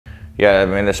Yeah, I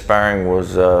mean the sparring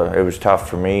was it was tough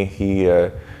for me.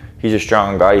 He's a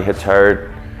strong guy. He hits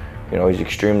hard. You know, he's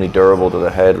extremely durable to the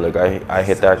head. Like I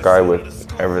hit that guy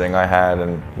with everything I had,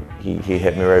 and he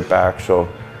hit me right back. So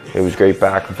it was great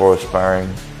back and forth sparring.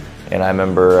 And I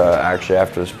remember actually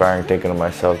after the sparring thinking to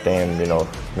myself, damn, you know,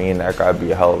 me and that guy would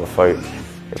be a hell of a fight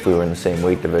if we were in the same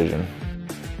weight division.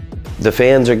 The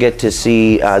fans are get to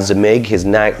see Zamig. His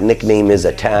nickname is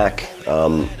Attack.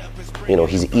 You know,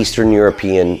 he's Eastern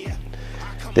European.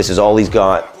 This is all he's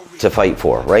got to fight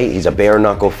for, right? He's a bare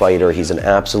knuckle fighter. He's an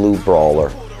absolute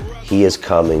brawler. He is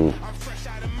coming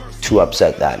to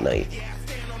upset that night.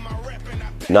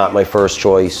 Not my first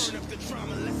choice.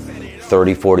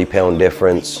 30, 40 pound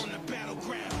difference.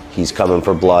 He's coming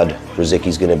for blood.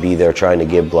 Rozicki's gonna be there trying to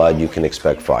give blood. You can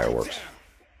expect fireworks.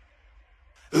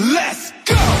 Let's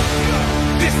go!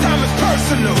 This time is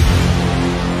personal.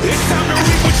 It's time to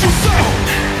reap what you sow.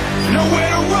 Nowhere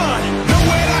to run,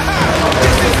 nowhere to hide.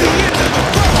 This is the end of the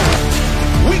road.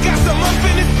 We got some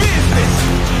unfinished business.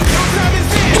 Your time is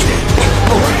ended.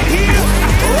 Right here,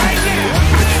 right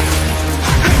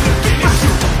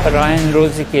now. Ryan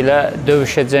Rozicki ile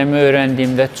dövüşeceğimi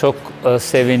öğrendiğimde çok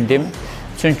sevindim.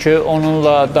 Çünkü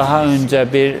onunla daha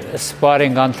önce bir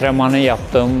sparring antrenmanı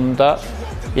yaptığımda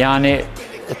yani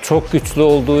çok güçlü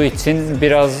olduğu için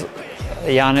biraz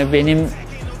yani benim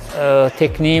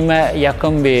tekniğime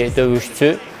yakın bir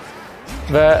dövüşçü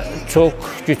ve çok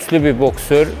güçlü bir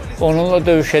boksör. Onunla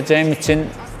dövüşeceğim için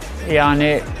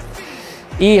yani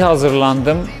iyi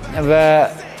hazırlandım ve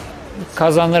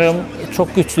kazanırım.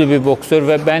 Çok güçlü bir boksör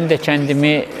ve ben de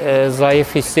kendimi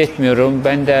zayıf hissetmiyorum.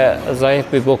 Ben de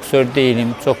zayıf bir boksör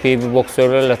değilim. Çok iyi bir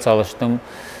boksörlerle çalıştım.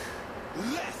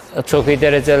 Çok iyi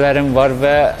derecelerim var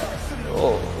ve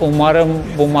umarım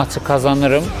bu maçı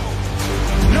kazanırım.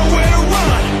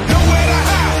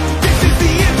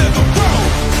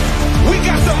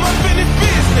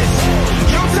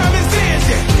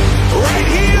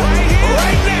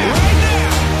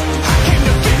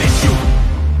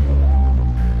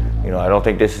 You know, I don't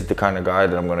think this is the kind of guy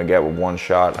that I'm going to get with one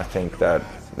shot. I think that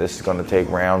this is going to take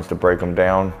rounds to break him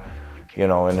down. You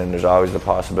know, and then there's always the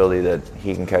possibility that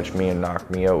he can catch me and knock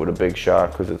me out with a big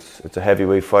shot because it's a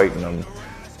heavyweight fight, and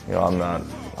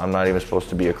I'm not even supposed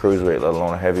to be a cruiserweight, let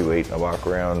alone a heavyweight. I walk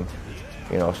around,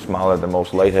 you know, smaller than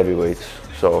most light heavyweights.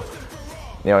 So,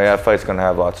 you know, yeah, that fight's gonna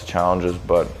have lots of challenges,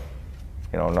 but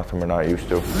you know, nothing we're not used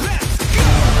to.